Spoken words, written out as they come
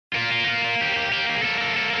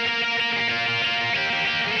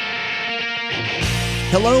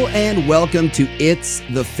Hello and welcome to It's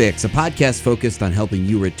the Fix, a podcast focused on helping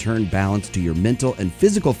you return balance to your mental and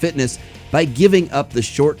physical fitness by giving up the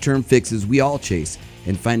short-term fixes we all chase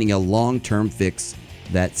and finding a long-term fix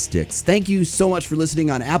that sticks. Thank you so much for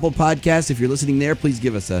listening on Apple Podcasts. If you're listening there, please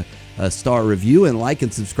give us a star review and like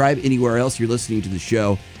and subscribe anywhere else you're listening to the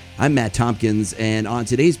show. I'm Matt Tompkins, and on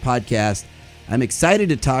today's podcast, I'm excited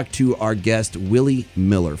to talk to our guest, Willie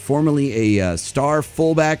Miller, formerly a star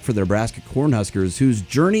fullback for the Nebraska Cornhuskers, whose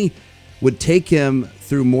journey would take him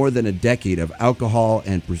through more than a decade of alcohol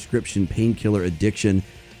and prescription painkiller addiction.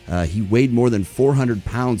 He weighed more than 400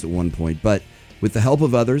 pounds at one point, but with the help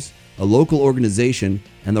of others, a local organization,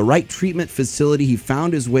 and the right treatment facility, he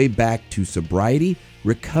found his way back to sobriety,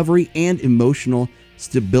 recovery, and emotional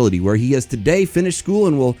stability, where he has today finished school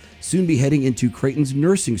and will soon be heading into Creighton's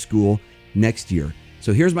nursing school next year.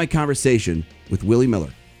 So here's my conversation with Willie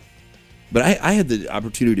Miller. But I had the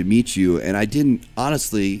opportunity to meet you, and I didn't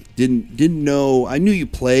know. I knew you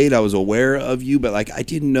played. I was aware of you, but I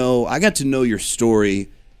didn't know. I got to know your story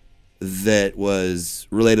that was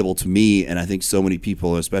relatable to me, and I think so many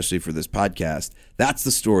people, especially for this podcast. That's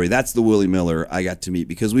the story. That's the Willie Miller I got to meet,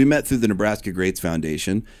 because we met through the Nebraska Greats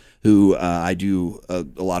Foundation, who I do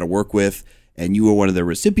a lot of work with, and you were one of the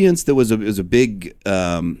recipients. That was a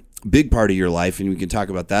big part of your life, and we can talk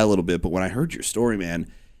about that a little bit. But when I heard your story,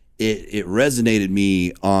 man, it resonated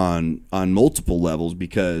me on multiple levels,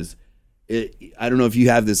 because I don't know if you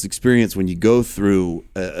have this experience when you go through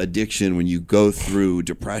addiction, when you go through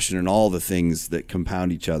depression and all the things that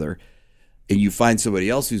compound each other, and you find somebody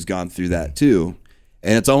else who's gone through that too.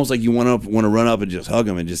 And it's almost like you want to run up and just hug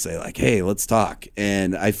them and just say hey, let's talk.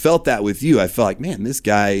 And I felt that with you. I felt like, man, this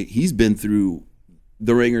guy, he's been through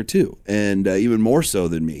the ringer too, and even more so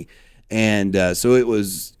than me. And so it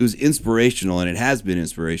was inspirational, and it has been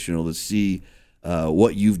inspirational to see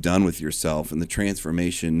what you've done with yourself and the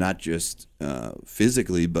transformation, not just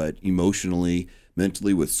physically, but emotionally,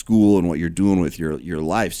 mentally, with school and what you're doing with your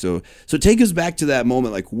life. So take us back to that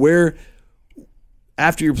moment, where,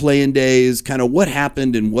 after your playing days, kind of what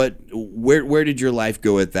happened, and where did your life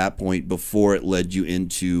go at that point before it led you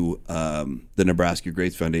into the Nebraska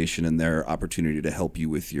Greats Foundation and their opportunity to help you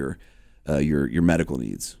with your medical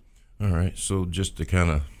needs? All right. So just to kind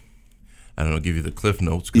of, give you the cliff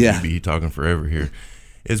notes, because we'd be talking forever here,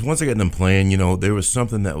 is once I got done playing, there was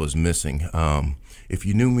something that was missing. If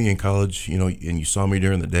you knew me in college, and you saw me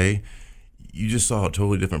during the day, you just saw a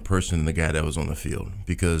totally different person than the guy that was on the field.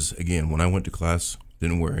 Because again, when I went to class,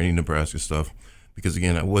 didn't wear any Nebraska stuff, because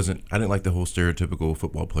again, I didn't like the whole stereotypical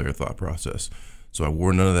football player thought process. So I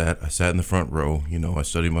wore none of that. I sat in the front row, I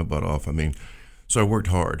studied my butt off. So I worked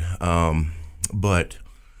hard. But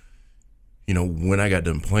when I got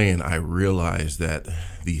done playing, I realized that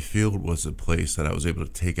the field was a place that I was able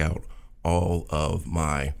to take out all of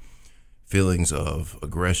my feelings of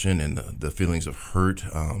aggression and the feelings of hurt,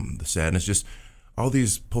 the sadness, just all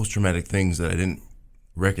these post-traumatic things that I didn't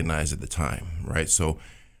recognize at the time, right? So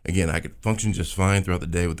again, I could function just fine throughout the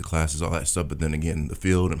day with the classes, all that stuff, but then again, the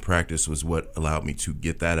field and practice was what allowed me to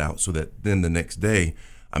get that out, so that then the next day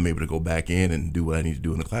I'm able to go back in and do what I need to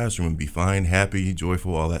do in the classroom and be fine, happy,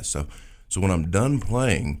 joyful, all that stuff. So when I'm done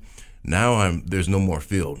playing, now there's no more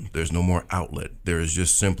field, there's no more outlet. There is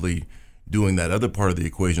just simply doing that other part of the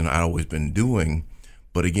equation I'd always been doing,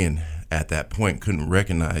 but again, at that point, couldn't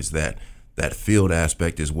recognize that field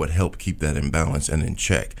aspect is what helped keep that in balance and in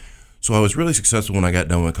check. So I was really successful when I got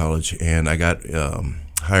done with college, and I got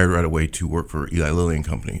hired right away to work for Eli Lilly and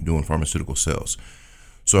Company doing pharmaceutical sales.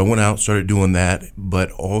 So I went out, started doing that, but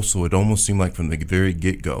also it almost seemed like from the very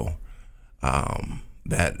get-go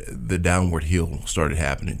that the downward heel started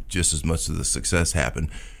happening just as much as the success happened,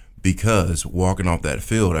 because walking off that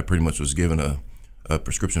field, I pretty much was given a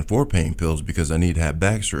prescription for pain pills because I need to have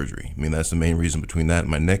back surgery. That's the main reason between that and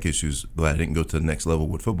my neck issues that I didn't go to the next level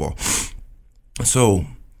with football. So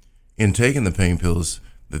in taking the pain pills,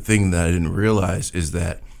 the thing that I didn't realize is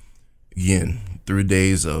that, again, through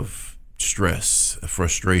days of stress,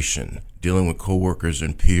 frustration, dealing with coworkers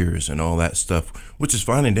and peers and all that stuff, which is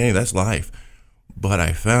fine and dandy, that's life. But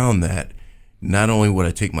I found that not only would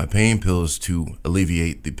I take my pain pills to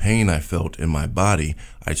alleviate the pain I felt in my body,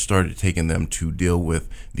 I started taking them to deal with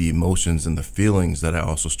the emotions and the feelings that I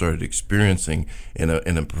also started experiencing in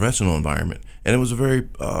a professional environment. And it was a very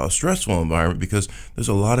stressful environment, because there's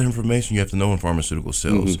a lot of information you have to know in pharmaceutical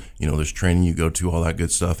sales. Mm-hmm. There's training you go to, all that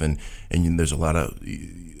good stuff, and there's a lot of,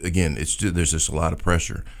 again, there's just a lot of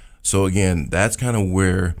pressure. So again, that's kind of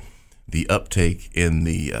where the uptake in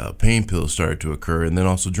the pain pills started to occur, and then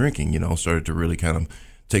also drinking, started to really kind of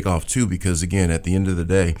take off too, because again, at the end of the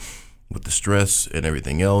day, with the stress and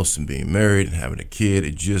everything else and being married and having a kid,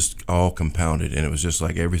 it just all compounded. And it was just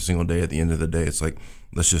like every single day at the end of the day, it's like,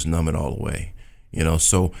 let's just numb it all away,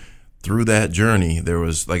 So through that journey, there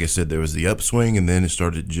was, like I said, there was the upswing, and then it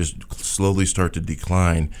started to just slowly start to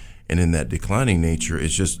decline. And in that declining nature,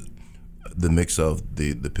 it's just the mix of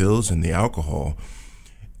the pills and the alcohol.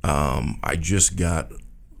 I just got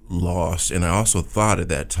lost. And I also thought at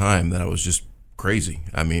that time that I was just crazy.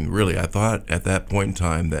 I mean, really, I thought at that point in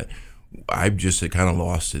time that I just had kind of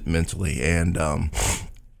lost it mentally. And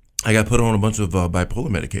I got put on a bunch of bipolar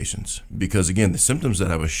medications because, again, the symptoms that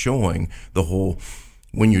I was showing, the whole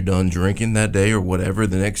when you're done drinking that day or whatever,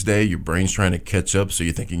 the next day your brain's trying to catch up. So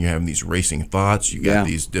you're thinking you're having these racing thoughts. You got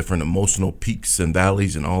these different emotional peaks and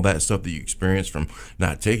valleys and all that stuff that you experience from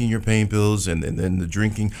not taking your pain pills and then the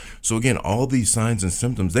drinking. So again, all these signs and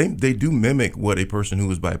symptoms, they do mimic what a person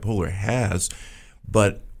who is bipolar has.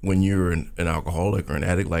 But when you're an alcoholic or an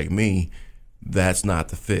addict like me, that's not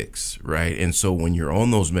the fix, right? And so when you're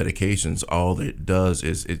on those medications, all it does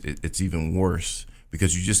is it's even worse,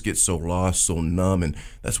 because you just get so lost, so numb. And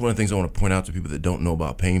that's one of the things I want to point out to people that don't know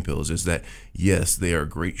about pain pills is that, yes, they are a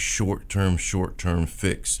great short-term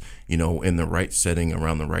fix, in the right setting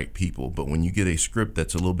around the right people. But when you get a script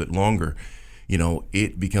that's a little bit longer,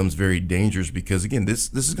 it becomes very dangerous because, again, this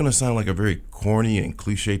is going to sound like a very corny and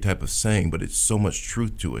cliche type of saying, but it's so much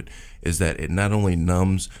truth to it, is that it not only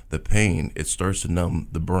numbs the pain, it starts to numb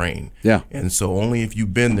the brain. Yeah. And so only if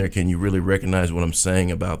you've been there can you really recognize what I'm saying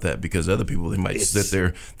about that, because other people, they might sit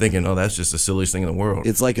there thinking, oh, that's just the silliest thing in the world.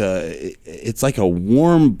 It's like a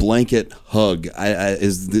warm blanket hug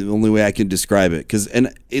is the only way I can describe it.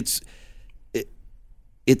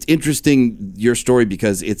 It's interesting, your story,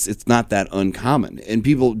 because it's not that uncommon, and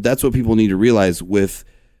that's what people need to realize with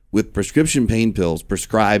prescription pain pills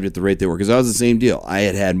prescribed at the rate they were. Because I was the same deal. I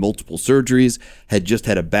had multiple surgeries, had just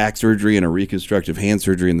had a back surgery and a reconstructive hand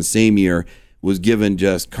surgery in the same year. Was given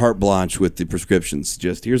just carte blanche with the prescriptions.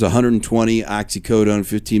 Just here's 120 oxycodone,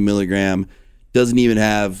 15 milligram. Doesn't even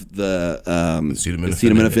have the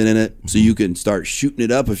acetaminophen in it, so you can start shooting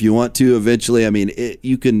it up if you want to. Eventually, I mean, it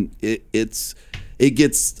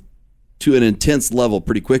gets to an intense level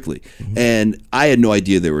pretty quickly. Mm-hmm. And I had no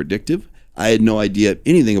idea they were addictive. I had no idea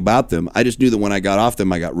anything about them. I just knew that when I got off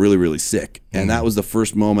them, I got really, really sick. And that was the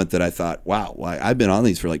first moment that I thought, wow, I've been on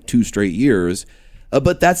these for like 2 straight years.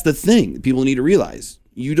 But that's the thing people need to realize.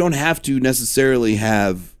 You don't have to necessarily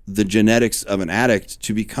have the genetics of an addict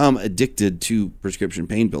to become addicted to prescription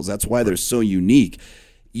pain pills. That's why they're so unique.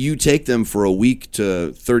 You take them for a week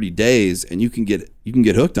to 30 days and you can get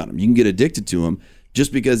hooked on them. You can get addicted to them,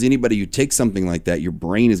 just because anybody who takes something like that, your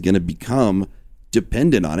brain is going to become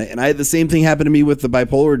dependent on it. And I had the same thing happen to me with the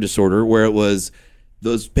bipolar disorder, where it was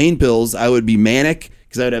those pain pills. I would be manic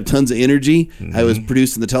because I would have tons of energy. Mm-hmm. I was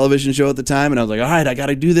producing the television show at the time, and I was like, all right, I got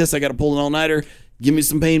to do this. I got to pull an all-nighter. Give me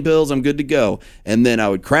some pain pills. I'm good to go. And then I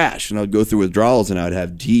would crash, and I would go through withdrawals, and I would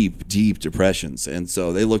have deep, deep depressions. And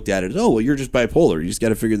so they looked at it as, oh, well, you're just bipolar. You just got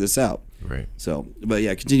to figure this out. Right. So, but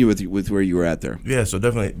yeah, continue with where you were at there. Yeah, so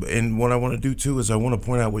definitely. And what I want to do, too, is I want to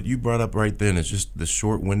point out what you brought up right then is just the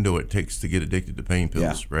short window it takes to get addicted to pain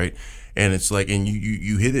pills, right? And it's like, and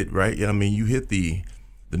you hit it, right? I mean, you hit the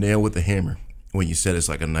nail with the hammer when you said it's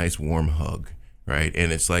like a nice warm hug, right?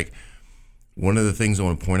 And it's like, one of the things I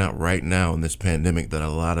want to point out right now in this pandemic that a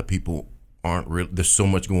lot of people aren't really, there's so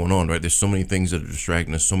much going on, right? There's so many things that are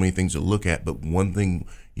distracting. There's so many things to look at. But one thing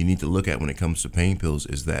you need to look at when it comes to pain pills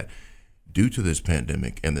is that due to this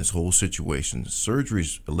pandemic and this whole situation,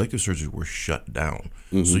 elective surgeries were shut down.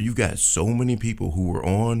 Mm-hmm. So you've got so many people who were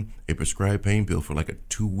on a prescribed pain pill for like a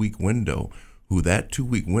 2-week window, who that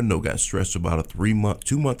 2-week window got stretched about a 2-month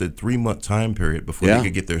to 3-month time period before they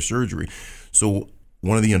could get their surgery. So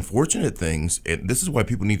one of the unfortunate things, and this is why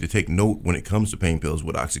people need to take note when it comes to pain pills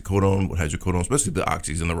with oxycodone, with hydrocodone, especially the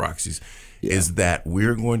oxys and the roxys, is that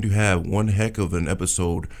we're going to have one heck of an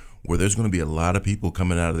episode where there's going to be a lot of people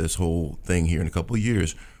coming out of this whole thing here in a couple of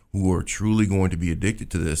years who are truly going to be addicted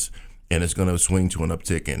to this, and it's going to swing to an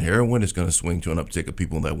uptick in heroin. It's going to swing to an uptick of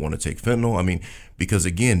people that want to take fentanyl. I mean, because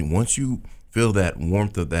again, once you feel that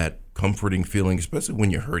warmth of that comforting feeling, especially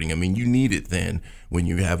when you're hurting. I mean, you need it then when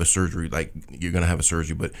you have a surgery, like you're going to have a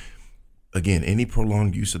surgery. But again, any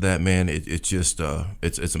prolonged use of that, man, it's just,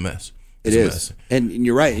 it's a mess. It is. And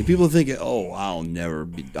you're right. And people think, oh, I'll never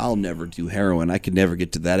do heroin. I could never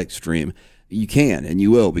get to that extreme. You can, and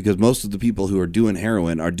you will, because most of the people who are doing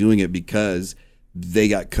heroin are doing it because they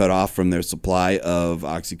got cut off from their supply of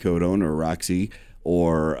oxycodone or Roxy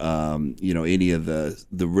or, any of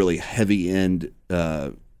the really heavy end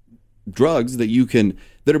drugs that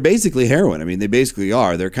are basically heroin. I mean, they basically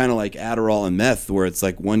are. They're kind of like Adderall and meth, where it's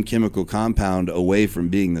like one chemical compound away from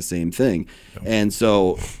being the same thing. And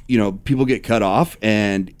so, people get cut off,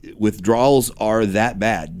 and withdrawals are that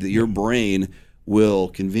bad that your brain will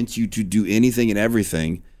convince you to do anything and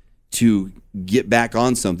everything to get back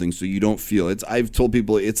on something so you don't feel it. I've told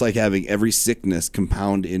people it's like having every sickness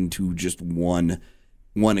compound into just one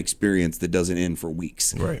experience that doesn't end for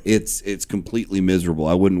weeks. Right. It's completely miserable.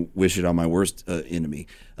 I wouldn't wish it on my worst enemy.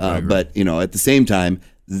 But at the same time,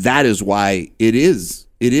 that is why it is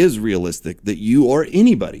realistic that you or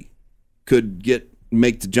anybody could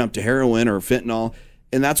make the jump to heroin or fentanyl.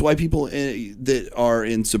 And that's why people that are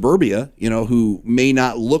in suburbia, who may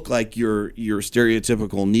not look like your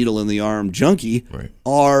stereotypical needle in the arm junkie,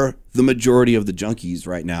 are the majority of the junkies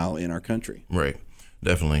right now in our country. Right.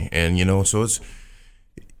 Definitely. And so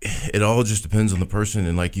it all just depends on the person,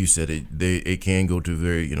 and like you said, it can go to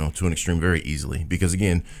to an extreme very easily, because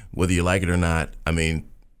again, whether you like it or not, I mean,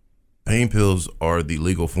 pain pills are the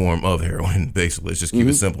legal form of heroin. Basically, let's just keep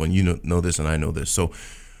it simple, and you know this, and I know this. So,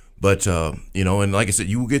 but and like I said,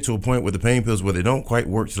 you will get to a point with the pain pills where they don't quite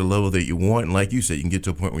work to the level that you want, and like you said, you can get to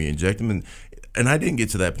a point where you inject them, and I didn't get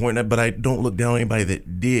to that point, but I don't look down on anybody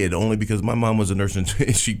that did, only because my mom was a nurse and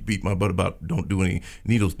she beat my butt about don't do any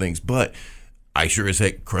needle things, but I sure as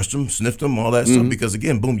heck crushed them, sniffed them, all that stuff, because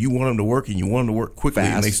again, boom, you want them to work, and you want them to work quickly,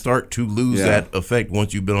 and they start to lose that effect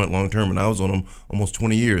once you've been on it long term, and I was on them almost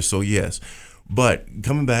 20 years, so yes. But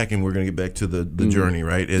coming back, and we're going to get back to the journey,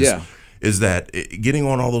 right, is that getting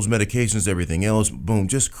on all those medications, everything else, boom,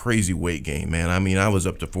 just crazy weight gain, man. I mean, I was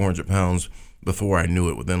up to 400 pounds before I knew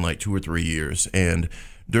it, within like 2 or 3 years, and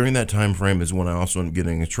during that time frame is when I also ended up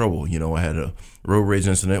getting in trouble. I had a road rage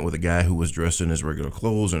incident with a guy who was dressed in his regular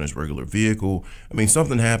clothes and his regular vehicle. I mean,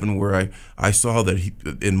 something happened where I saw that he,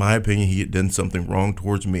 in my opinion, he had done something wrong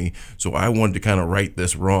towards me. So I wanted to kind of right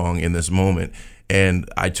this wrong in this moment. And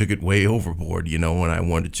I took it way overboard, when I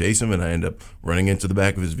wanted to chase him, and I ended up running into the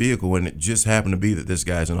back of his vehicle. And it just happened to be that this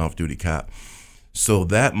guy's an off-duty cop. So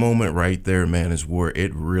that moment right there, man, is where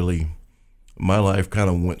it really, my life kind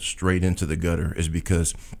of went straight into the gutter, is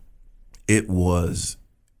because it was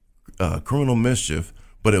criminal mischief,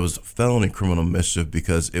 but it was felony criminal mischief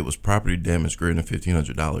because it was property damage greater than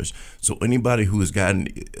 $1,500. So anybody who has gotten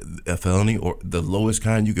a felony, or the lowest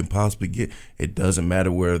kind you can possibly get, it doesn't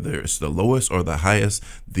matter whether it's the lowest or the highest,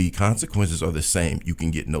 the consequences are the same. You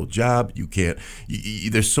can get no job. You can't.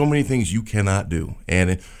 There's so many things you cannot do,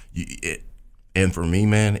 and and for me,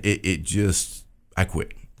 man, it just, I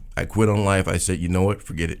quit. I quit on life. I said, you know what?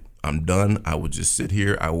 Forget it. I'm done. I will just sit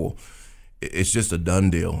here. It's just a done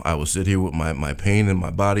deal. I will sit here with my pain in my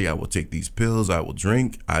body. I will take these pills. I will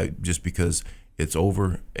drink. Just because it's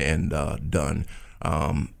over and done.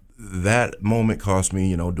 That moment cost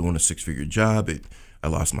me, doing a 6-figure job. I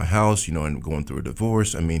lost my house, and going through a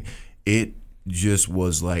divorce. I mean, it just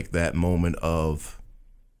was like that moment of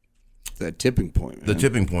that tipping point, man. The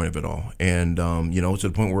tipping point of it all. And, to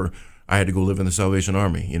the point where I had to go live in the Salvation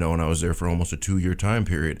Army, and I was there for almost a 2-year time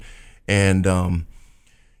period. And,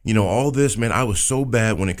 all this, man, I was so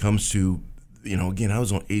bad when it comes to, again, I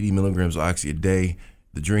was on 80 milligrams of Oxy a day,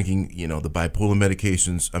 the drinking, the bipolar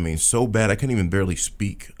medications. I mean, so bad I couldn't even barely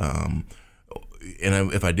speak.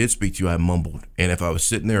 If I did speak to you, I mumbled. And if I was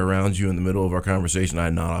sitting there around you in the middle of our conversation,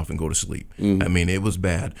 I'd nod off and go to sleep. I mean, it was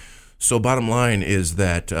bad. So bottom line is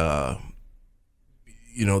that,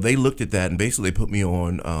 they looked at that and basically put me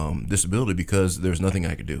on disability because there's nothing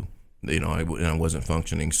I could do. I wasn't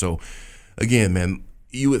functioning. So again, man,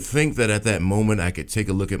 you would think that at that moment I could take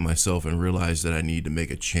a look at myself and realize that I need to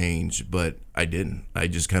make a change, but I didn't. I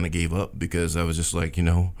just kind of gave up because I was just like,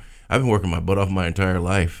 I've been working my butt off my entire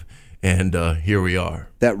life, and here we are.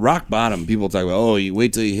 That rock bottom, people talk about, you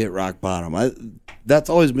wait till you hit rock bottom. That's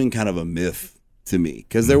always been kind of a myth to me,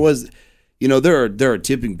 because there was, there are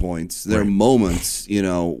tipping points. There are moments,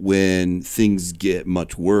 when things get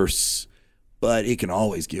much worse. But it can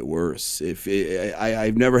always get worse.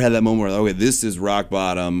 I've never had that moment where, okay, this is rock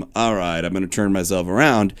bottom. All right, I'm going to turn myself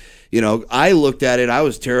around. I looked at it. I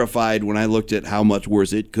was terrified when I looked at how much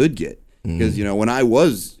worse it could get. Because, when I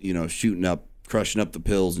was, crushing up the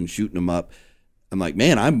pills and shooting them up, I'm like,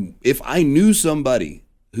 man, if I knew somebody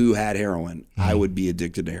who had heroin, I would be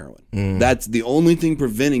addicted to heroin. That's the only thing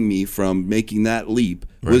preventing me from making that leap,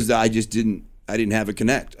 was that I didn't have a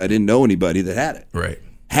connect. I didn't know anybody that had it. Right.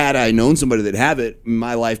 Had I known somebody that had it,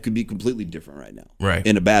 my life could be completely different right now. Right.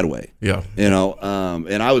 In a bad way. Yeah.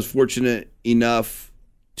 And I was fortunate enough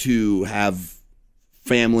to have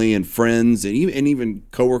family and friends and even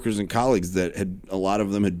coworkers and colleagues that a lot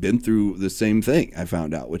of them had been through the same thing, I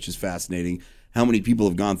found out, which is fascinating. how many people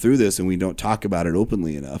have gone through this and we don't talk about it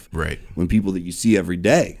openly enough. Right. When people that you see every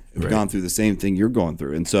day have gone through the same thing you're going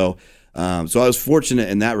through. And so I was fortunate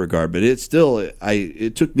in that regard, but it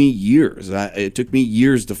took me years. It took me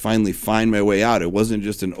years to finally find my way out. It wasn't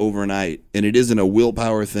just an overnight, and it isn't a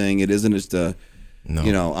willpower thing. It isn't just a,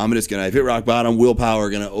 I'm just going to, if hit rock bottom, willpower,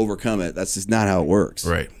 going to overcome it. That's just not how it works.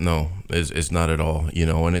 Right. No, it's not at all,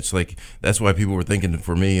 and it's like, that's why people were thinking,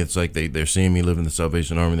 for me, it's like they're seeing me live in the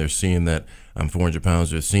Salvation Army. They're seeing that I'm 400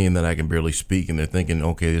 pounds. They're seeing that I can barely speak, and they're thinking,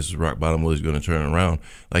 okay, this is rock bottom. Willie's going to turn around.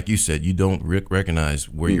 Like you said, you don't recognize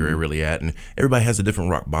where you're really at, and everybody has a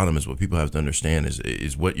different rock bottom. Is what people have to understand.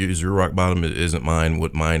 Is what is your rock bottom isn't mine.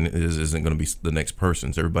 What mine isn't going to be the next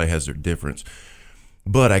person's. Everybody has their difference.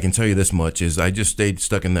 But I can tell you this much, is I just stayed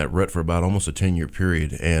stuck in that rut for about almost a 10-year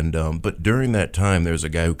period. And but during that time, there's a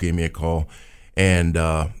guy who gave me a call, and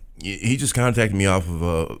he just contacted me off of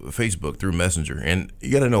Facebook through Messenger. And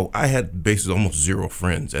you got to know, I had basically almost zero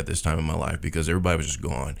friends at this time in my life because everybody was just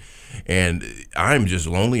gone. And I'm just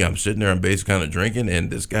lonely. I'm sitting there, I'm basically kind of drinking,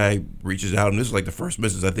 and this guy reaches out, and this is like the first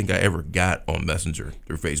message I think I ever got on Messenger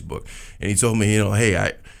through Facebook. And he told me, hey,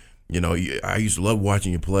 I used to love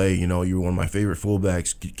watching you play. You were one of my favorite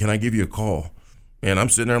fullbacks. Can I give you a call? And I'm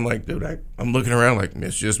sitting there, I'm like, dude, I'm looking around like,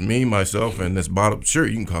 it's just me, myself, and this bottom. Sure,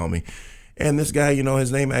 you can call me. And this guy,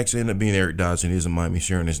 his name actually ended up being Eric Dodson. He doesn't mind me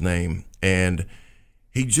sharing his name. And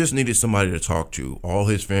he just needed somebody to talk to. All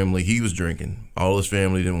his family, he was drinking. All his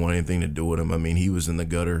family didn't want anything to do with him. I mean, he was in the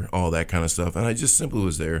gutter, all that kind of stuff. And I just simply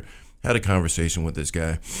was there, had a conversation with this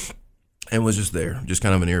guy, and was just there, just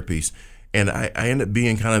kind of an earpiece. And I ended up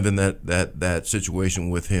being kind of in that situation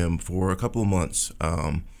with him for a couple of months.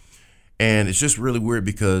 And it's just really weird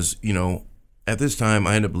because, at this time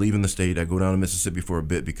I end up leaving the state. I go down to Mississippi for a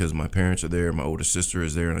bit because my parents are there, my older sister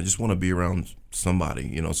is there, and I just want to be around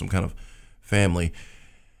somebody, some kind of family.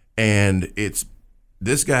 And it's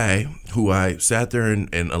this guy who I sat there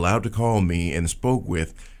and allowed to call me and spoke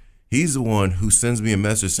with. He's the one who sends me a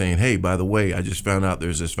message saying, hey, by the way, I just found out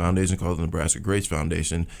there's this foundation called the Nebraska Greats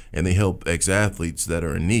Foundation, and they help ex-athletes that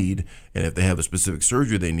are in need. And if they have a specific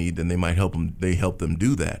surgery they need, then they might help them. They help them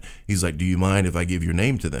do that. He's like, do you mind if I give your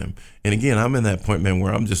name to them? And again, I'm in that point, man,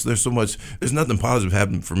 where there's nothing positive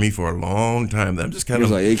happened for me for a long time that I'm just kind of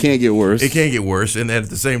like, it can't get worse. It can't get worse. And at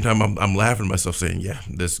the same time, I'm laughing at myself saying, yeah,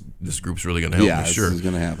 this group's really going to help me. Sure. This is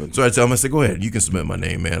going to happen. So I tell him, I said, go ahead, you can submit my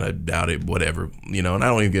name, man. I doubt it, whatever, and I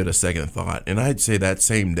don't even get a second thought. And I'd say that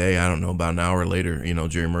same day, I don't know, about an hour later,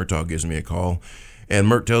 Jerry Murtaugh gives me a call. And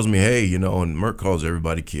Mert tells me, hey, and Mert calls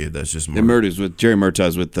everybody kid. That's just Mert. And Mert is with Jerry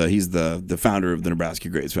Murtaugh with he's the founder of the Nebraska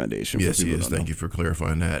Greats Foundation. Yes, he is. Thank you for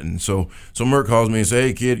clarifying that. And so Mert calls me and says,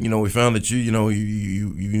 hey kid, we found that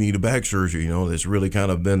you need a back surgery. That's really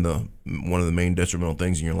kind of been one of the main detrimental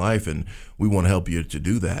things in your life, and we want to help you to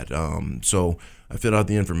do that. So I filled out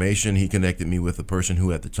the information. He connected me with a person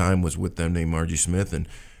who at the time was with them named Margie Smith, and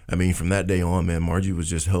I mean, from that day on, man, Margie was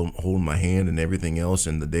just holding my hand and everything else.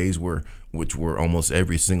 And the days which were almost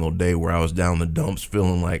every single day where I was down the dumps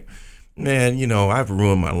feeling like, man, I've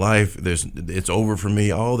ruined my life. It's over for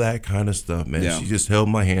me, all that kind of stuff, man. Yeah. She just held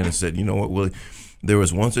my hand and said, you know what, Willie, there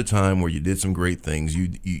was once a time where you did some great things.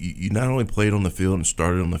 You not only played on the field and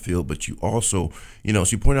started on the field, but you also,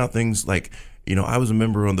 she pointed out things like, I was a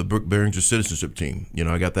member on the Brooke Barringer citizenship team.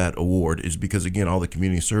 I got that award is because, again, all the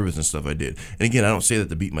community service and stuff I did. And again, I don't say that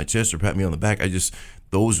to beat my chest or pat me on the back.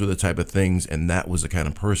 Those were the type of things, and that was the kind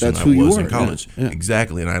of person I was in college. Yeah.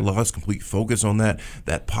 Exactly. And I lost complete focus on that.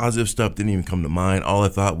 That positive stuff didn't even come to mind. All I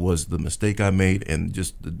thought was the mistake I made and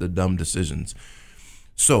just the dumb decisions.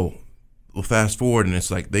 So we'll fast forward, and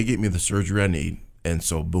it's like they get me the surgery I need. And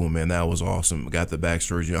so, boom, man, that was awesome. Got the back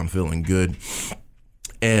surgery. I'm feeling good.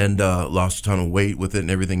 And lost a ton of weight with it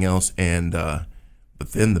and everything else. And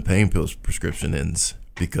but then the pain pills prescription ends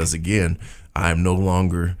because, again, I'm no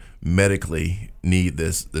longer medically need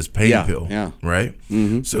this pain pill, right?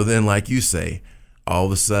 Mm-hmm. So then, like you say, all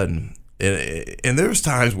of a sudden, and there was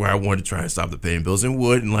times where I wanted to try and stop the pain pills and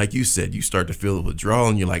would, and like you said, you start to feel the withdrawal,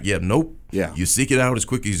 and you're like, nope. Yeah. You seek it out as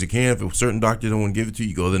quickly as you can. If a certain doctor don't want to give it to you,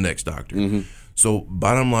 you go to the next doctor. Mm-hmm. So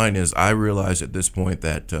bottom line is, I realized at this point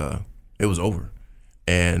that it was over.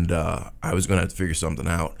 And I was going to have to figure something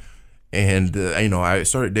out. And, I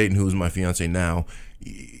started dating who's my fiance now.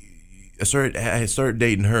 I started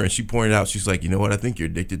dating her, and she pointed out, she's like, you know what, I think you're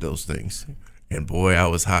addicted to those things. And boy, I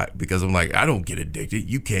was hot because I'm like, I don't get addicted.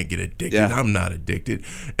 You can't get addicted. Yeah. I'm not addicted.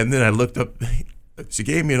 And then I looked up, she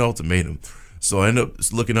gave me an ultimatum. So I ended up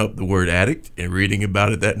looking up the word addict and reading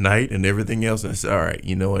about it that night and everything else. And I said, all right,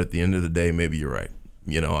 at the end of the day, maybe you're right.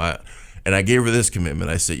 And I gave her this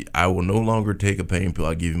commitment. I said, I will no longer take a pain pill.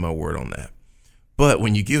 I'll give you my word on that. But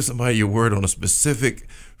when you give somebody your word on a specific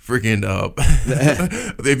freaking,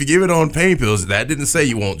 if you give it on pain pills, that didn't say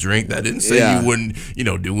you won't drink. That didn't say you wouldn't,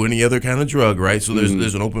 do any other kind of drug, right? So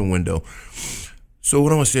there's an open window. So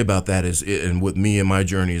what I want to say about that is, and with me and my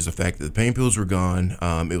journey, is the fact that the pain pills were gone.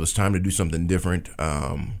 It was time to do something different.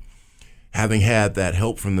 Having had that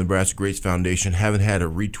help from the Nebraska Greats Foundation, having had a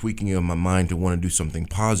retweaking of my mind to want to do something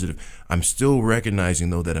positive, I'm still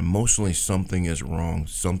recognizing, though, that emotionally something is wrong,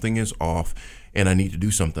 something is off, and I need to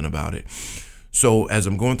do something about it. So as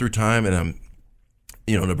I'm going through time, and I'm,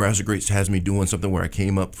 Nebraska Greats has me doing something where I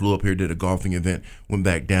flew up here, did a golfing event, went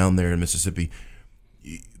back down there in Mississippi.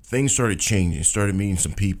 Things started changing, started meeting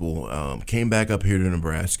some people, came back up here to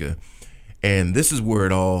Nebraska. And this is where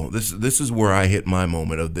this is where I hit my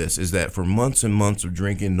moment of this, is that for months and months of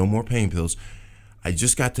drinking, no more pain pills, I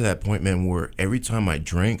just got to that point, man, where every time I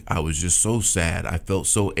drank, I was just so sad. I felt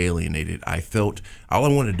so alienated. I felt all I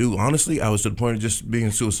wanted to do, honestly, I was to the point of just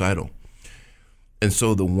being suicidal. And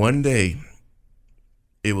so the one day,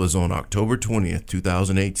 it was on October 20th,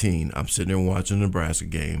 2018, I'm sitting there watching the Nebraska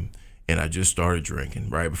game, and I just started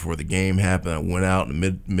drinking right before the game happened. I went out in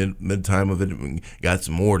the mid time of it and got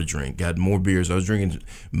some more to drink, got more beers. I was drinking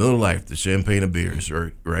Miller Lite, the champagne of beers,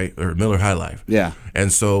 or Miller High Life. Yeah.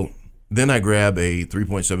 And so then I grab a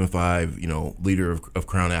 3.75, liter of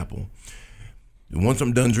Crown Apple. And once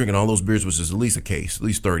I'm done drinking all those beers, which is at least a case, at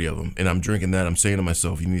least 30 of them, and I'm drinking that, I'm saying to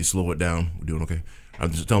myself, you need to slow it down. We're doing okay.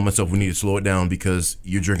 I'm just telling myself we need to slow it down because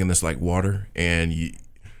you're drinking this like water, and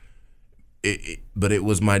but it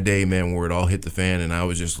was my day, man, where it all hit the fan, and I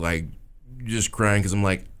was just crying because I'm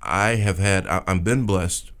like, I've been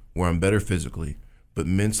blessed where I'm better physically, but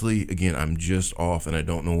mentally, again, I'm just off and I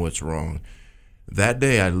don't know what's wrong. That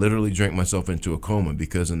day, I literally drank myself into a coma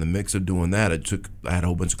because in the mix of doing that, I had a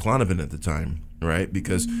whole bunch of Klonopin at the time, right?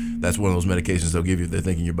 Because that's one of those medications they'll give you if they're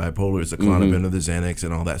thinking you're bipolar. It's the Klonopin or the Xanax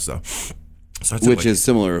and all that stuff. So which is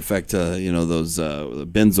similar effect to those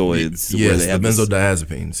benzoids. Yes, where they have the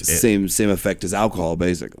benzodiazepines. Same effect as alcohol,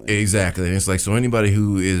 basically. Exactly, and it's like, so anybody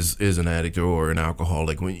who is an addict or an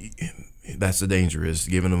alcoholic, that's the danger, is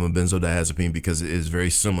giving them a benzodiazepine because it is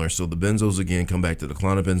very similar. So the benzos, again, come back to the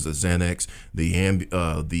Klonopins, the Xanax, the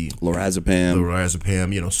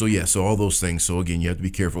lorazepam. So all those things. So again, you have to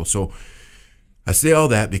be careful. So I say all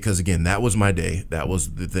that because, again, that was my day. That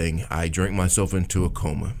was the thing. I drank myself into a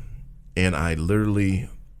coma. And I literally,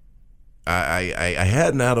 I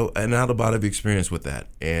had an out-of-body experience with that.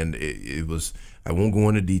 And it was, I won't go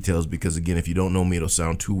into details because, again, if you don't know me, it'll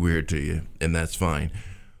sound too weird to you, and that's fine.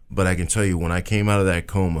 But I can tell you, when I came out of that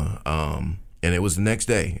coma, and it was the next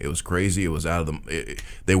day, it was crazy. It was out of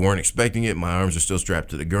they weren't expecting it. My arms are still strapped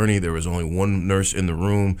to the gurney. There was only one nurse in the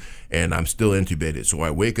room, and I'm still intubated. So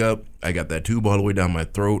I wake up, I got that tube all the way down my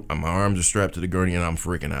throat, and my arms are strapped to the gurney, and I'm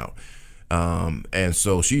freaking out. And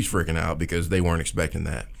so she's freaking out because they weren't expecting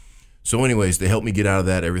that. So anyways, they helped me get out of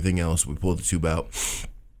that, everything else. We pulled the tube out.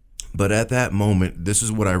 But at that moment, this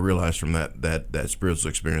is what I realized from that spiritual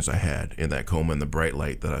experience I had in that coma, and the bright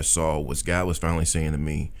light that I saw was God was finally saying to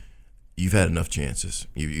me, you've had enough chances.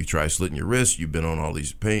 You tried slitting your wrist. You've been on all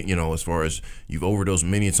these pain, as far as you've overdosed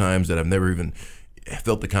many times that I've never even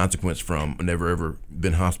felt the consequence from, never ever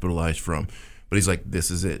been hospitalized from. But he's like, this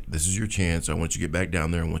is it. This is your chance. I want you to get back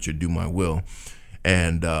down there. I want you to do my will.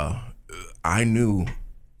 And I knew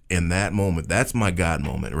in that moment, that's my God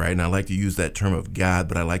moment, right? And I like to use that term of God,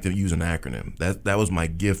 but I like to use an acronym. That was my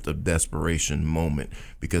gift of desperation moment,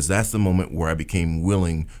 because that's the moment where I became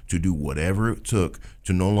willing to do whatever it took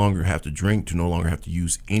to no longer have to drink, to no longer have to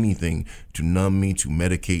use anything to numb me, to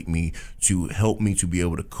medicate me, to help me to be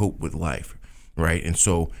able to cope with life, right? And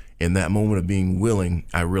so in that moment of being willing,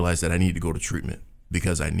 I realized that I needed to go to treatment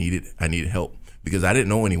because I needed help, because I didn't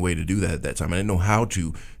know any way to do that at that time. I didn't know how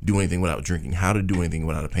to do anything without drinking, how to do anything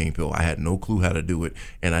without a pain pill. I had no clue how to do it,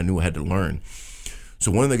 and I knew I had to learn.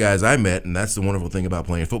 So one of the guys I met, and that's the wonderful thing about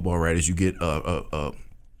playing football, right, is you get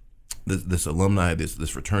this alumni, this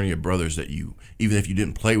fraternity of brothers that you, even if you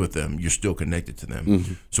didn't play with them, you're still connected to them.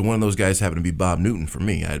 Mm-hmm. So one of those guys happened to be Bob Newton for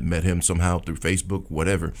me. I had met him somehow through Facebook,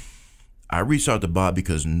 whatever. I reached out to Bob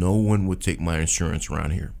because no one would take my insurance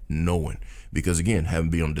around here. No one. Because, again, having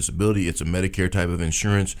been on disability, it's a Medicare type of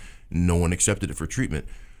insurance. No one accepted it for treatment.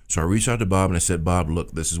 So I reached out to Bob and I said, Bob,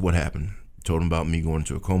 look, this is what happened. Told him about me going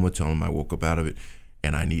into a coma, telling him I woke up out of it,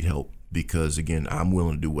 and I need help because, again, I'm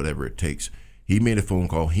willing to do whatever it takes. He made a phone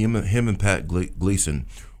call. Him and Pat Gleason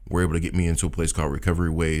were able to get me into a place called Recovery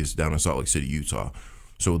Ways down in Salt Lake City, Utah.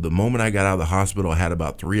 So the moment I got out of the hospital, I had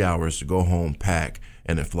about 3 hours to go home, pack,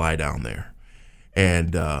 and then fly down there.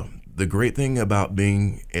 And the great thing about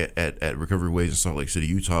being at Recovery Ways in Salt Lake City,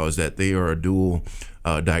 Utah, is that they are a dual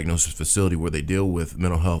diagnosis facility where they deal with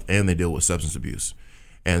mental health and they deal with substance abuse.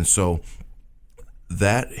 And so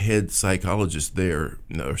that head psychologist there,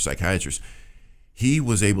 or psychiatrist, he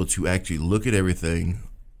was able to actually look at everything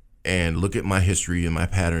and look at my history and my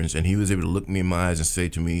patterns, and he was able to look me in my eyes and say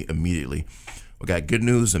to me immediately, "We got good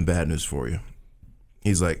news and bad news for you."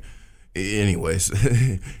 He's like,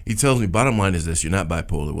 anyways, he tells me, bottom line is this: you're not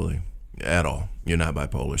bipolar, Willie, at all. You're not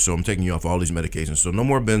bipolar. So I'm taking you off all these medications. So no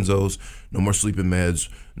more benzos, no more sleeping meds,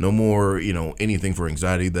 no more, anything for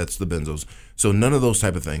anxiety. That's the benzos. So none of those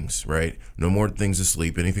type of things, right? No more things to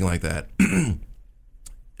sleep, anything like that.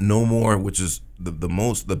 No more, which is the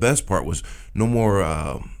best part was no more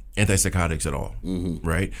antipsychotics at all,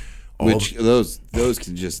 right? Those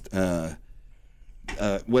can just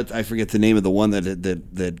what I forget the name of the one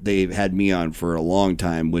that they had me on for a long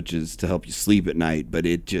time, which is to help you sleep at night, but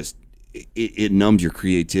it numbs your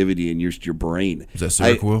creativity and your brain. Is that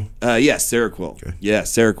Seroquel? Yes, Seroquel. Okay.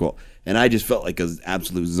 Yes, Seroquel. And I just felt like an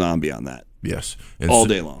absolute zombie on that. Yes. All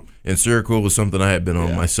day long. And Seroquel was something I had been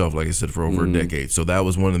on myself, like I said, for over a decade. So that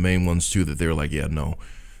was one of the main ones too that they were like, yeah, no.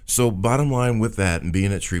 So bottom line with that and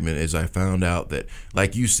being at treatment is I found out that,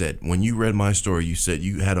 like you said, when you read my story, you said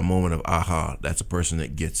you had a moment of, aha, that's a person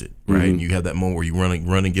that gets it, right? And you have that moment where you run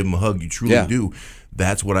and give them a hug. You truly do.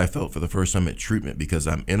 That's what I felt for the first time at treatment, because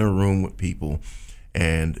I'm in a room with people.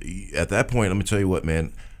 And at that point, let me tell you what,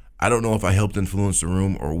 man, I don't know if I helped influence the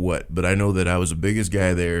room or what, but I know that I was the biggest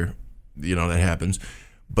guy there. That happens.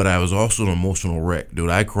 But I was also an emotional wreck, dude.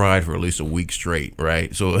 I cried for at least a week straight,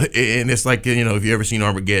 right? So, and it's like, if you ever seen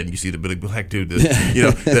Armageddon, you see the big black dude,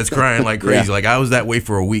 that's crying like crazy. Like I was that way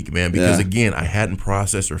for a week, man, because again, I hadn't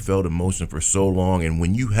processed or felt emotion for so long. And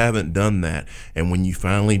when you haven't done that, and when you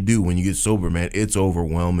finally do, when you get sober, man, it's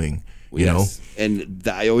overwhelming. You know? And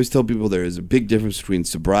I always tell people there is a big difference between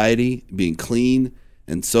sobriety, being clean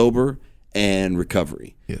and sober, and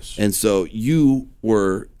recovery. Yes. And so you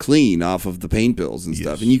were clean off of the pain pills and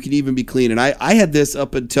stuff, and you can even be clean. And I had this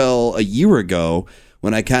up until a year ago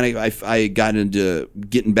when I got into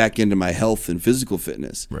getting back into my health and physical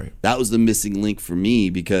fitness. Right. That was the missing link for me,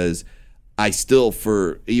 because I still,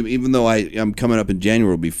 even though I'm coming up in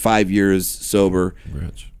January, will be 5 years sober.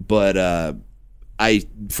 Rich. But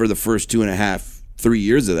for the first 2.5-3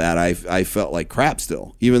 years of that, I felt like crap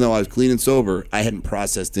still. Even though I was clean and sober, I hadn't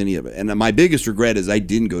processed any of it. And my biggest regret is I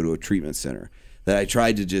didn't go to a treatment center. That I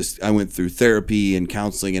tried to I went through therapy and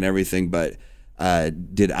counseling and everything, but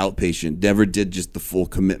did outpatient, never did just the full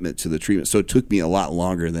commitment to the treatment. So it took me a lot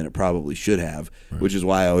longer than it probably should have, which is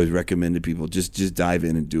why I always recommend to people just dive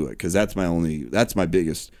in and do it, because that's my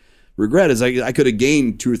biggest regret is I could have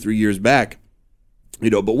gained 2 or 3 years back.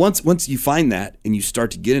 But once you find that and you start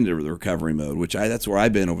to get into the recovery mode, which that's where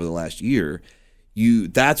I've been over the last year,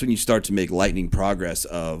 that's when you start to make lightning progress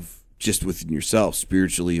of just within yourself,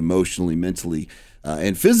 spiritually, emotionally, mentally,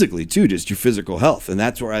 and physically too, just your physical health. And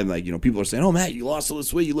that's where I'm like, people are saying, "Oh, Matt, you lost all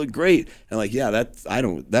this weight, you look great." And I'm like, yeah,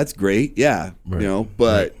 that's great, yeah, right.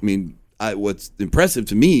 But I mean, what's impressive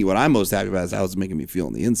to me, what I'm most happy about, is how it's making me feel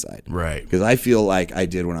on the inside, right? Because I feel like I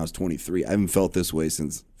did when I was 23. I haven't felt this way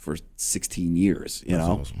for 16 years, That's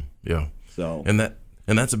awesome. Yeah. So and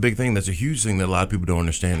that's a big thing. That's a huge thing that a lot of people don't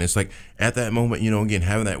understand. It's like at that moment, again,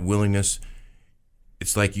 having that willingness.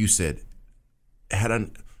 It's like you said.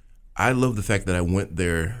 I love the fact that I went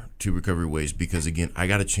there to Recovery Ways, because again, I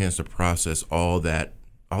got a chance to process all the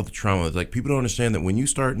trauma. It's like people don't understand that when you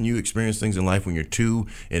start and you experience things in life when you're 2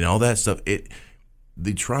 and all that stuff,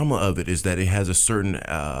 the trauma of it is that it has a certain,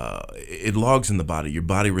 it logs in the body. Your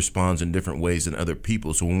body responds in different ways than other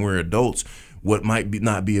people. So when we're adults, what might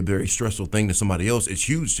not be a very stressful thing to somebody else, it's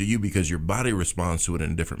huge to you because your body responds to it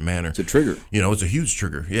in a different manner. It's a trigger. It's a huge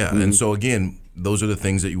trigger. Yeah. Mm-hmm. And so again, those are the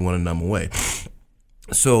things that you want to numb away.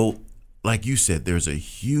 So like you said, there's a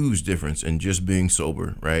huge difference in just being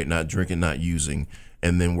sober, right? Not drinking, not using,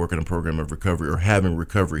 and then working a program of recovery or having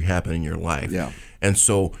recovery happen in your life. Yeah. And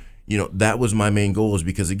so, that was my main goal, is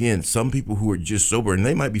because again, some people who are just sober, and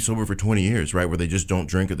they might be sober for 20 years, right? Where they just don't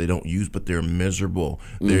drink or they don't use, but they're miserable.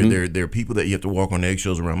 Mm-hmm. They're people that you have to walk on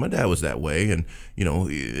eggshells around. My dad was that way, and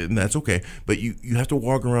and that's okay. But you have to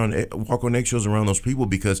walk on eggshells around those people,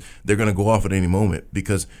 because they're going to go off at any moment,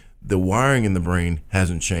 because the wiring in the brain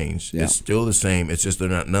hasn't changed. Yeah. It's still the same. It's just they're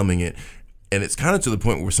not numbing it. And it's kind of to the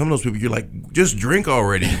point where some of those people, you're like, just drink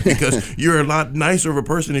already, because you're a lot nicer of a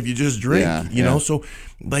person if you just drink, you know? So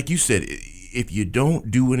like you said, if you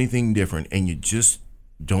don't do anything different and you just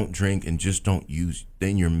don't drink and just don't use,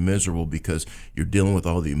 then you're miserable, because you're dealing with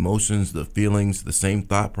all the emotions, the feelings, the same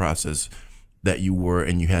thought process that you were,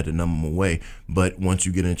 and you had to numb them away. But once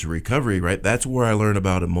you get into recovery, right, that's where I learned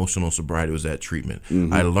about emotional sobriety, was that treatment.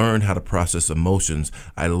 I learned how to process emotions.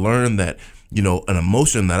 I learned that, you know, an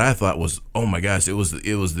emotion that I thought was, oh my gosh, it was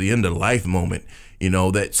the end of life moment, you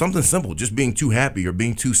know, that something simple, just being too happy or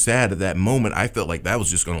being too sad at that moment, I felt like that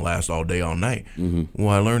was just going to last all day, all night. Well,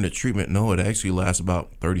 I learned that treatment, no, it actually lasts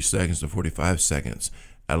about 30 seconds to 45 seconds.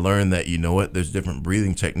 I learned that, you know what, there's different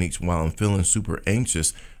breathing techniques while I'm feeling super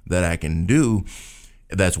anxious that I can do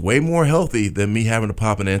that's way more healthy than me having to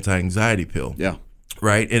pop an anti-anxiety pill. Yeah.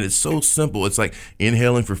 Right? And it's so simple. It's like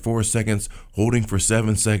inhaling for 4 seconds, holding for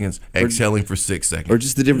 7 seconds, exhaling for 6 seconds. Or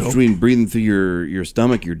just the difference between breathing through your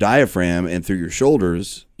stomach, your diaphragm, and through your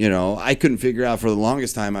shoulders. You know, I couldn't figure out for the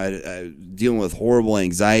longest time. I dealing with horrible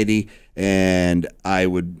anxiety, and I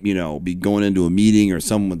would, you know, be going into a meeting or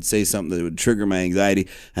someone would say something that would trigger my anxiety.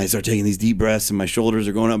 And I start taking these deep breaths, and my shoulders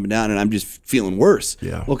are going up and down, and I'm just feeling worse.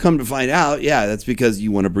 Yeah. Well, come to find out, yeah, that's because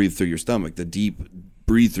you want to breathe through your stomach. The deep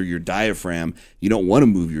breathe through your diaphragm. You don't want to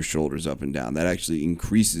move your shoulders up and down. That actually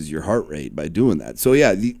increases your heart rate by doing that. So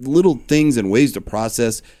yeah, the little things and ways to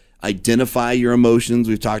process, identify your emotions.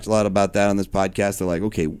 We've talked a lot about that on this podcast. They're like,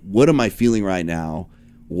 okay, what am I feeling right now?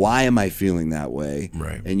 Why am I feeling that way?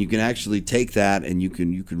 Right. And you can actually take that and you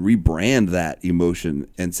can rebrand that emotion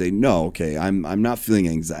and say, no, okay, I'm not feeling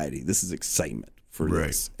anxiety. This is excitement for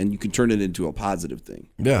this. And you can turn it into a positive thing.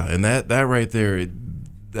 Yeah, and that right there,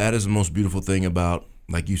 that is the most beautiful thing about,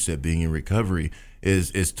 like you said, being in recovery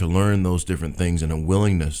is to learn those different things and a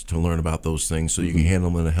willingness to learn about those things so you can handle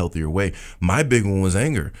them in a healthier way. My big one was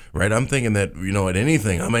anger, right? I'm thinking that, you know, at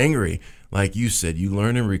anything, I'm angry. Like you said, you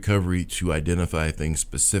learn in recovery to identify things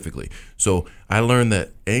specifically. So I learned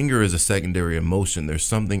that anger is a secondary emotion. There's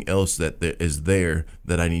something else that is there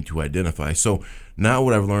that I need to identify. So now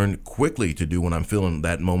what I've learned quickly to do when I'm feeling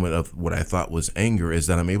that moment of what I thought was anger is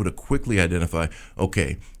that I'm able to quickly identify,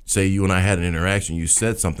 okay, say you and I had an interaction, you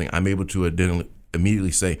said something, I'm able to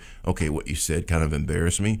immediately say, okay, what you said kind of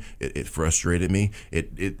embarrassed me, it frustrated me,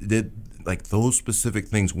 it did, like those specific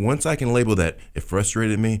things. Once I can label that it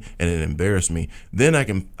frustrated me and it embarrassed me, then I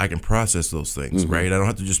can process those things, right? I don't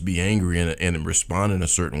have to just be angry and respond in a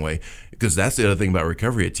certain way, because that's the other thing about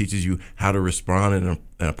recovery. It teaches you how to respond in an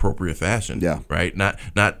appropriate fashion, right?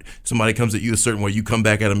 Not somebody comes at you a certain way, you come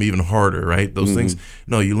back at them even harder, right? Those things.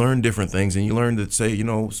 No, you learn different things, and you learn to say, you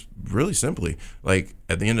know, really simply, like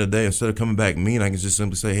at the end of the day, instead of coming back mean, I can just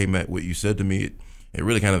simply say, hey, Matt, what you said to me, it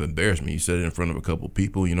really kind of embarrassed me. You said it in front of a couple of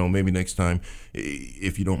people. You know, maybe next time,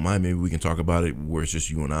 if you don't mind, maybe we can talk about it where it's just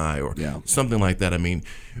you and I, or something like that. I mean,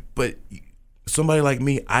 but somebody like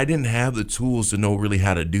me, I didn't have the tools to know really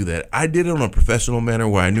how to do that. I did it in a professional manner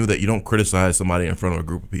where I knew that you don't criticize somebody in front of a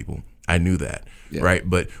group of people. I knew that, right?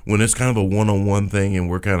 But when it's kind of a one-on-one thing and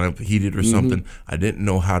we're kind of heated or something, I didn't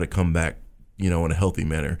know how to come back, you know, in a healthy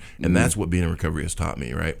manner. And that's what being in recovery has taught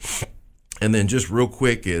me, right? And then just real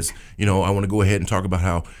quick is, you know, I want to go ahead and talk about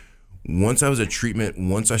how once I was at treatment,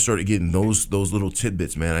 once I started getting those little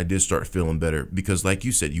tidbits, man, I did start feeling better. Because like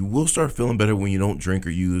you said, you will start feeling better when you don't drink or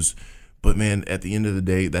use. But man, at the end of the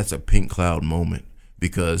day, that's a pink cloud moment,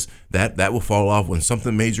 because that will fall off when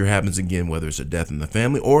something major happens again, whether it's a death in the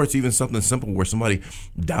family or it's even something simple where somebody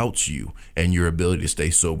doubts you and your ability to stay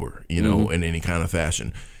sober, you know, in any kind of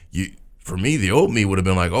fashion. For me, the old me would have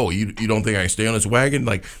been like, oh, you don't think I can stay on this wagon?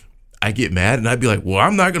 Like, I get mad and I'd be like, well,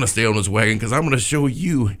 I'm not going to stay on this wagon because I'm going to show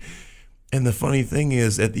you. And the funny thing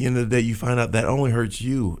is, at the end of the day, you find out that only hurts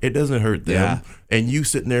you. It doesn't hurt them. Yeah. And you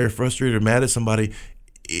sitting there frustrated or mad at somebody,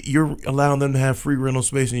 you're allowing them to have free rental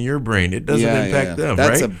space in your brain. It doesn't impact them,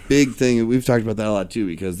 that's right? That's a big thing. We've talked about that a lot too,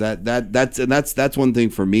 because that's one thing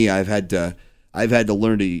for me. I've had to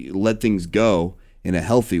learn to let things go in a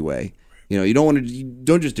healthy way. You know, you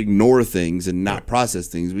don't just ignore things and not process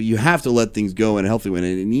things, but you have to let things go in a healthy way. And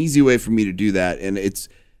an easy way for me to do that, and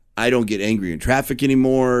I don't get angry in traffic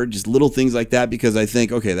anymore, just little things like that, because I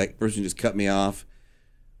think, okay, that person just cut me off.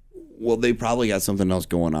 Well, they probably got something else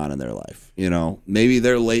going on in their life. You know, maybe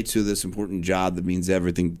they're late to this important job that means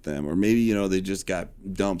everything to them, or maybe, you know, they just got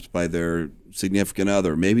dumped by their significant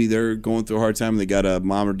other. Maybe they're going through a hard time and they got a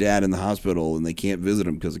mom or dad in the hospital and they can't visit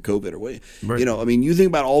them because of COVID or what. Right. You know, I mean, you think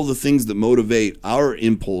about all the things that motivate our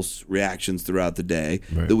impulse reactions throughout the day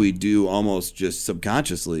that we do almost just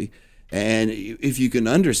subconsciously. And if you can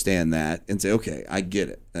understand that and say, okay, I get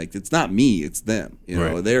it. Like, it's not me, it's them. You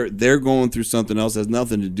know, they're going through something else that has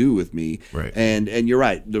nothing to do with me. Right. And you're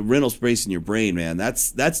right. The rental space in your brain, man,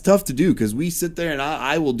 that's tough to do, because we sit there, and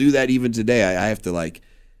I will do that even today. I have to, like,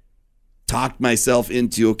 talk myself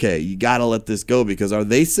into, okay, you got to let this go, because are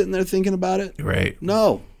they sitting there thinking about it? Right.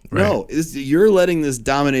 No. You're letting this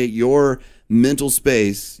dominate your mental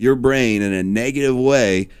space, your brain, in a negative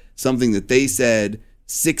way, something that they said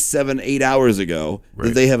 6, 7, 8 hours ago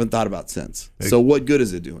that they haven't thought about since. So what good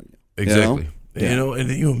is it doing you? Exactly. You know? And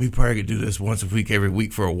you and me probably could do this once a week, every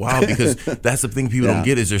week for a while, because that's the thing people don't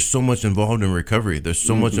get is there's so much involved in recovery. There's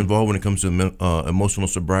so much involved when it comes to emotional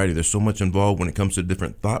sobriety. There's so much involved when it comes to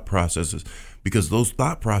different thought processes, because those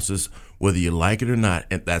thought processes, whether you like it or not,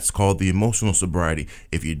 and that's called the emotional sobriety.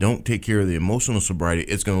 If you don't take care of the emotional sobriety,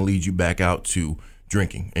 it's going to lead you back out to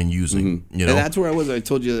drinking and using. You know, and that's where I was. I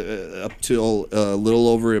told you up till a little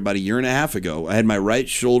over about a year and a half ago, I had my right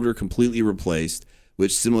shoulder completely replaced,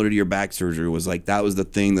 which, similar to your back surgery, was like that was the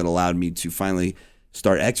thing that allowed me to finally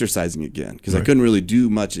start exercising again, because I couldn't really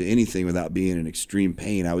do much of anything without being in extreme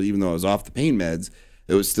pain. Even though I was off the pain meds,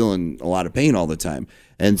 it was still in a lot of pain all the time.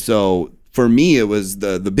 And so for me, it was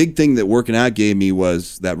the big thing that working out gave me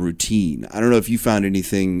was that routine. I don't know if you found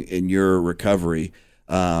anything in your recovery,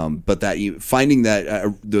 but that finding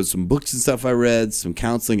that there's some books and stuff I read, some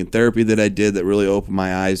counseling and therapy that I did that really opened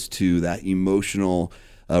my eyes to that emotional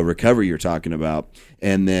recovery you're talking about,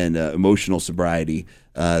 and then emotional sobriety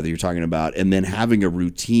that you're talking about, and then having a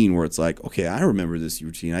routine where it's like, okay, I remember this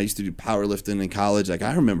routine. I used to do powerlifting in college. Like,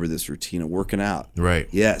 I remember this routine of working out. Right.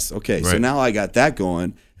 Yes. Okay. So now I got that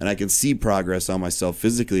going, and I can see progress on myself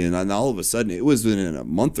physically, and then all of a sudden, it was within a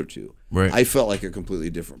month or two. Right. I felt like a completely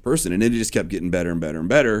different person, and it just kept getting better and better and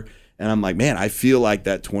better. And I'm like, man, I feel like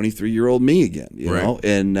that 23-year-old me again, you know?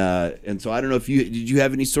 And so I don't know if did you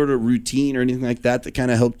have any sort of routine or anything like that kind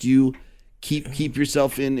of helped you keep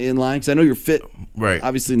yourself in line? Because I know you're fit,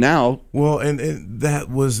 obviously now. Well, and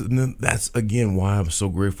that's again why I'm so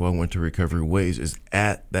grateful I went to Recovery Ways. Is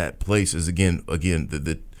at that place is again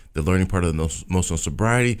the learning part of the emotional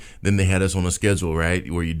sobriety. Then they had us on a schedule,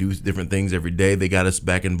 right, where you do different things every day. They got us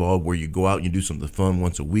back involved where you go out and you do something fun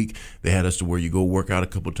once a week. They had us to where you go work out a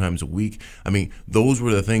couple times a week. I mean, those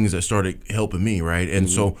were the things that started helping me, right? And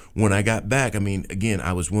so when I got back, I mean, again,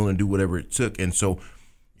 I was willing to do whatever it took. And so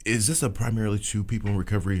is this a primarily two people in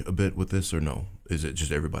recovery a bit with this, or no? Is it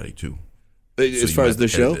just everybody too? As far as the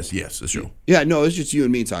show? Yes, the show. Yeah, no, it's just you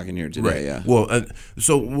and me talking here today. Right. Yeah. Well,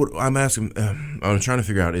 so what I'm asking, I'm trying to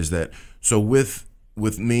figure out is that, so with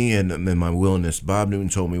me and my willingness, Bob Newton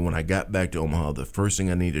told me when I got back to Omaha, the first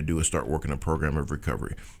thing I need to do is start working a program of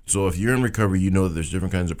recovery. So if you're in recovery, you know that there's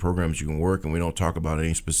different kinds of programs you can work, and we don't talk about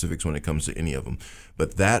any specifics when it comes to any of them.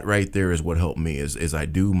 But that right there is what helped me, is I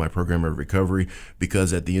do my program of recovery,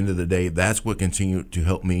 because at the end of the day, that's what continued to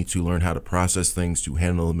help me to learn how to process things, to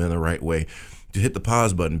handle them in the right way, to hit the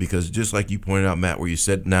pause button. Because just like you pointed out, Matt, where you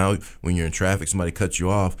said now when you're in traffic, somebody cuts you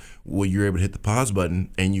off, well, you're able to hit the pause button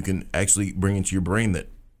and you can actually bring into your brain that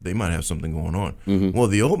they might have something going on. Well,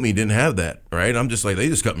 the old me didn't have that, right? I'm just like, they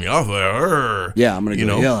just cut me off. Like, yeah, I'm going to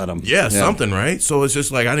yell at them. Yeah, something, right? So it's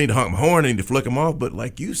just like, I need to honk my horn, I need to flick them off. But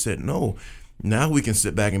like you said, no. Now we can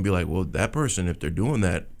sit back and be like, well, that person, if they're doing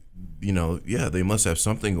that, you know, yeah, they must have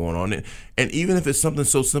something going on. And even if it's something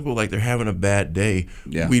so simple like they're having a bad day,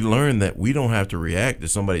 we learn that we don't have to react to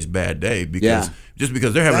somebody's bad day, because just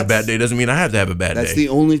because they're having a bad day doesn't mean I have to have a bad day. That's the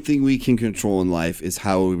only thing we can control in life, is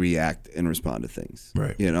how we react and respond to things.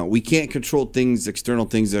 Right. You know, we can't control things, external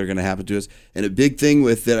things that are going to happen to us. And a big thing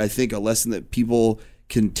with that, I think a lesson that people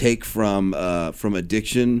can take from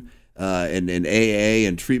addiction and AA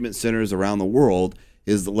and treatment centers around the world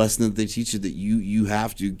is the lesson that they teach you, that you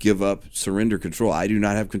have to give up, surrender control. I do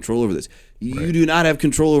not have control over this. You do not have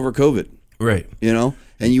control over COVID. Right. You know,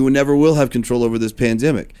 and you never will have control over this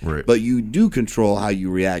pandemic. Right. But you do control how you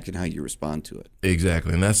react and how you respond to it.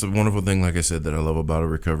 Exactly. And that's the wonderful thing, like I said, that I love about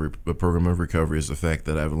a program of recovery, is the fact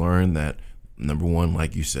that I've learned that, number one,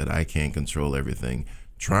 like you said, I can't control everything.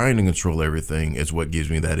 Trying to control everything is what gives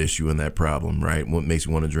me that issue and that problem, right? What makes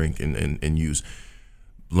me want to drink and use.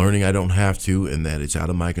 Learning I don't have to, and that it's out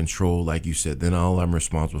of my control, like you said, then all I'm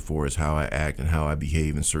responsible for is how I act and how I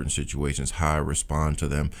behave in certain situations, how I respond to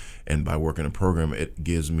them. And by working a program, it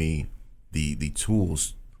gives me the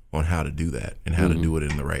tools on how to do that and how to do it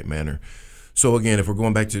in the right manner. So again, if we're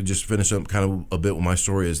going back to just finish up kind of a bit with my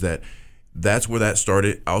story, is that's where that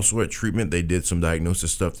started. Also at treatment, they did some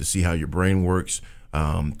diagnosis stuff to see how your brain works,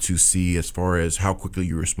 to see as far as how quickly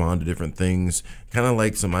you respond to different things, kind of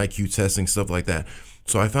like some IQ testing, stuff like that.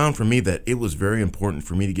 So I found for me that it was very important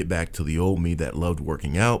for me to get back to the old me that loved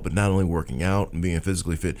working out, but not only working out and being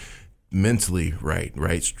physically fit, mentally right?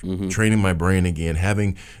 Training my brain again,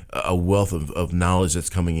 having a wealth of knowledge that's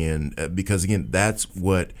coming in, because again, that's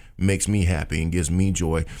what makes me happy and gives me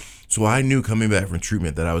joy. So I knew coming back from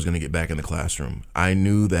treatment that I was going to get back in the classroom. I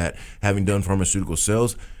knew that having done pharmaceutical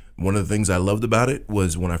sales, One of the things I loved about it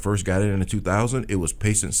was when I first got it in 2000, it was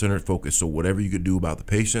patient-centered focus. So whatever you could do about the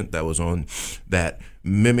patient that was on that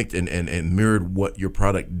mimicked and mirrored what your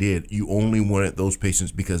product did, you only wanted those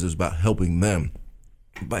patients because it was about helping them.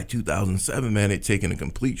 By 2007, man, it's taken a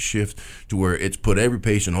complete shift to where it's put every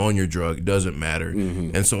patient on your drug. It doesn't matter.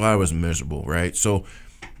 And so I was miserable, right? So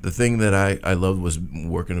the thing that I loved was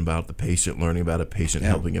working about the patient, learning about a patient,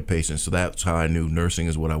 helping a patient. So that's how I knew nursing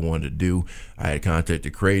is what I wanted to do. I had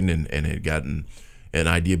contacted Creighton and had gotten an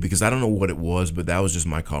idea, because I don't know what it was, but that was just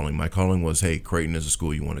my calling. My calling was, hey, Creighton is a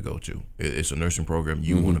school you want to go to. It's a nursing program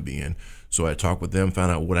you want to be in. So I talked with them,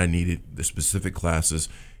 found out what I needed, the specific classes,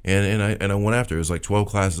 and I went after it. It was like 12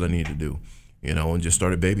 classes I needed to do. And just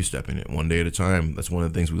started baby stepping it one day at a time. That's one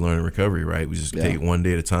of the things we learn in recovery, right? We just take it one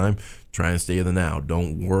day at a time, try and stay in the now.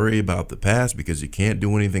 Don't worry about the past, because you can't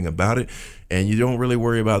do anything about it, and you don't really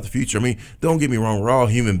worry about the future. I mean, don't get me wrong, we're all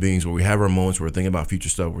human beings where we have our moments where we're thinking about future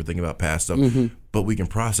stuff, we're thinking about past stuff, but we can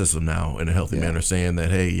process them now in a healthy manner, saying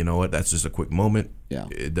that, hey, you know what, that's just a quick moment.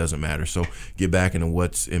 It doesn't matter. So get back into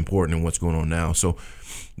what's important and what's going on now. So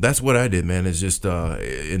that's what I did, man. It's just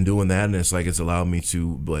in doing that, and it's like it's allowed me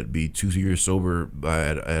to be 2 years sober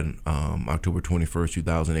at October 21st,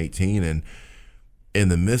 2018. And in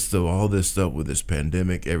the midst of all this stuff with this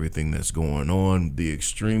pandemic, everything that's going on, the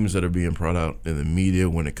extremes that are being brought out in the media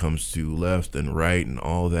when it comes to left and right and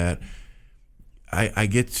all that, I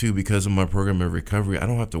get to, because of my program of recovery, I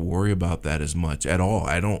don't have to worry about that as much at all.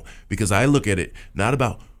 I don't, because I look at it not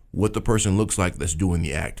about what the person looks like that's doing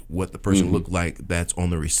the act, what the person look like that's on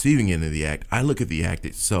the receiving end of the act. I look at the act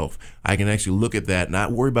itself. I can actually look at that,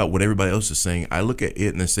 not worry about what everybody else is saying. I look at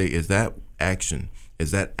it and I say, is that action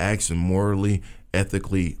morally,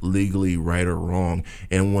 ethically, legally right or wrong?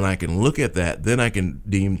 And when I can look at that, then I can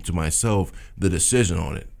deem to myself the decision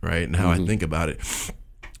on it, right? And how I think about it.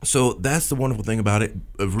 So that's the wonderful thing about it,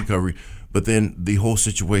 of recovery. But then the whole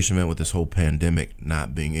situation, man, with this whole pandemic,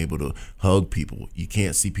 not being able to hug people, you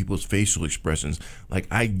can't see people's facial expressions. Like,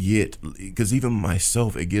 I get, because even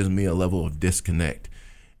myself, it gives me a level of disconnect,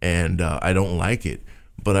 and I don't like it.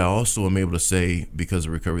 But I also am able to say, because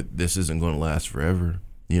of recovery, this isn't going to last forever.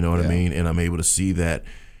 You know what I mean? And I'm able to see that,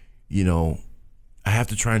 I have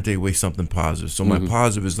to try and take away something positive. So my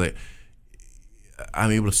positive is like,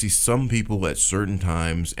 I'm able to see some people at certain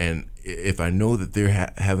times, and if I know that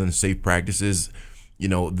they're having safe practices,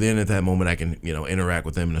 then at that moment I can, interact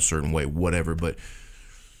with them in a certain way, whatever. But,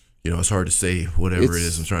 it's hard to say whatever it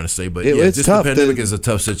is I'm trying to say. But it's just tough. The pandemic is a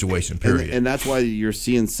tough situation, period. And that's why you're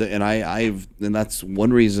seeing, and that's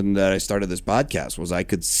one reason that I started this podcast, was I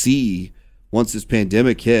could see once this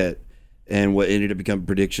pandemic hit, and what ended up becoming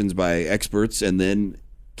predictions by experts, and then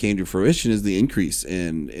came to fruition, is the increase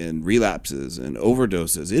in relapses and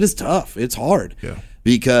overdoses. It is tough. It's hard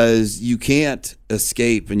because you can't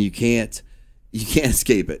escape, and you can't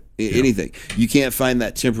escape it. Anything. You can't find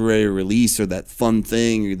that temporary release or that fun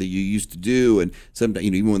thing that you used to do. And sometimes,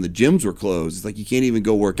 even when the gyms were closed, it's like you can't even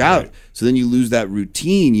go work out. So then you lose that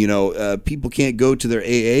routine. People can't go to their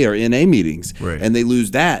AA or NA meetings, and they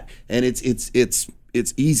lose that. And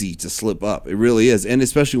it's easy to slip up. It really is. And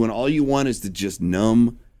especially when all you want is to just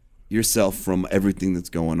numb yourself from everything that's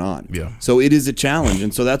going on. So it is a challenge.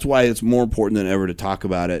 And so that's why it's more important than ever to talk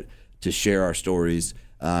about it, to share our stories.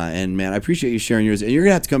 And man, I appreciate you sharing yours. And you're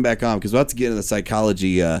gonna have to come back on, because we'll have to get into the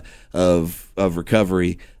psychology of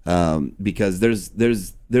recovery, because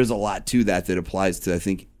there's a lot to that applies to, I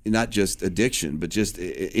think, not just addiction, but just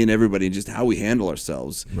in everybody, and just how we handle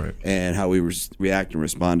ourselves, and how we react and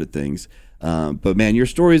respond to things. But man, your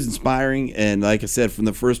story is inspiring, and like I said, from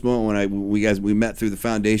the first moment when we met through the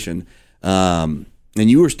foundation, and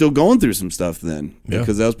you were still going through some stuff then,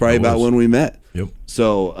 because that was probably about when we met.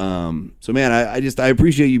 So man, I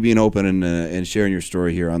appreciate you being open and sharing your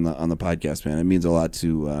story here on the podcast, man. It means a lot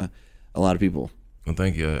to a lot of people. Well,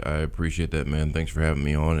 thank you. I appreciate that, man. Thanks for having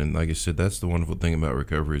me on. And like I said, that's the wonderful thing about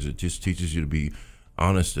recovery, is it just teaches you to be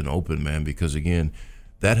honest and open, man. Because again,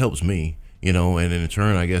 that helps me. And in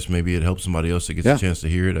turn, I guess maybe it helps somebody else that gets a chance to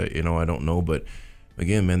hear it. I don't know, but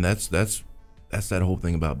again, man, that's that whole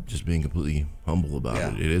thing about just being completely humble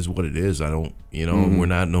about it. It is what it is. I don't, we're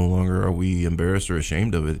not, no longer are we embarrassed or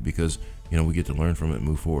ashamed of it, because we get to learn from it and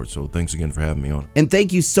move forward. So thanks again for having me on. And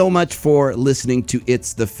thank you so much for listening to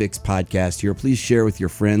It's the Fix podcast here. Please share with your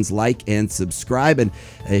friends, like and subscribe. And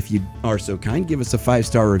if you are so kind, give us a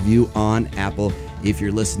 5-star review on Apple if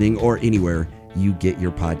you're listening, or anywhere you get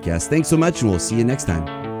your podcast. Thanks so much, and we'll see you next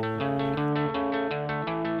time.